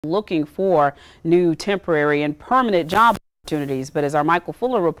looking for new temporary and permanent job opportunities. But as our Michael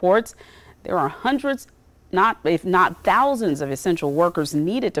Fuller reports, there are hundreds, if not thousands, of essential workers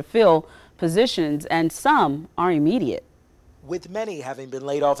needed to fill positions, and some are immediate. With many having been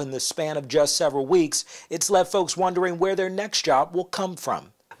laid off in the span of just several weeks, it's left folks wondering where their next job will come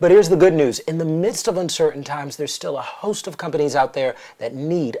from. But here's the good news. In the midst of uncertain times, there's still a host of companies out there that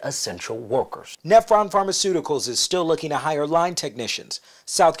need essential workers. Nephron Pharmaceuticals is still looking to hire line technicians.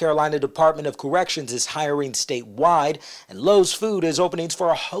 South Carolina Department of Corrections is hiring statewide, and Lowe's Food has openings for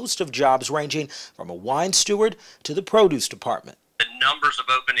a host of jobs ranging from a wine steward to the produce department. The numbers of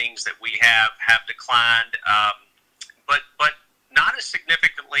openings that we have declined, but not as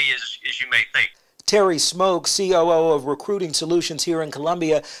significantly as you may think. Terry Smoke, COO of Recruiting Solutions here in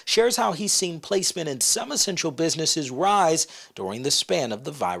Columbia, shares how he's seen placement in some essential businesses rise during the span of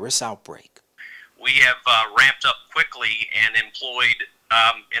the virus outbreak. We have ramped up quickly and employed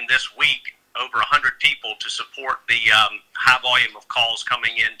in this week over 100 people to support the high volume of calls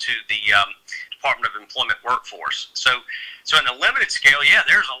coming into the Department of Employment workforce. So in a limited scale, yeah,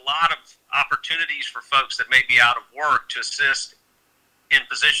 there's a lot of opportunities for folks that may be out of work to assist in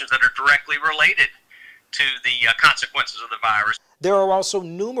positions that are directly related to the consequences of the virus. There are also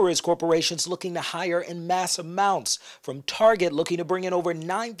numerous corporations looking to hire in mass amounts, from Target looking to bring in over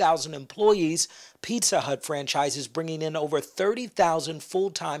 9,000 employees, Pizza Hut franchises bringing in over 30,000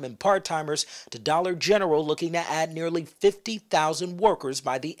 full-time and part-timers, to Dollar General looking to add nearly 50,000 workers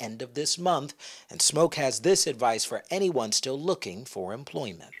by the end of this month. And Smoke has this advice for anyone still looking for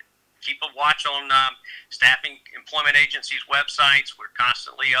employment. Keep a watch on staffing employment agencies' websites. We're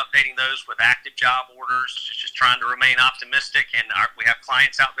constantly updating those with active job orders, just trying to remain optimistic. And we have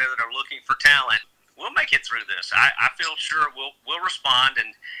clients out there that are looking for talent. We'll make it through this. I feel sure we'll respond,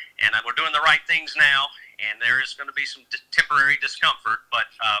 and we're doing the right things now. And there is going to be some temporary discomfort, but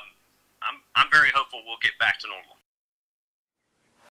I'm very hopeful we'll get back to normal.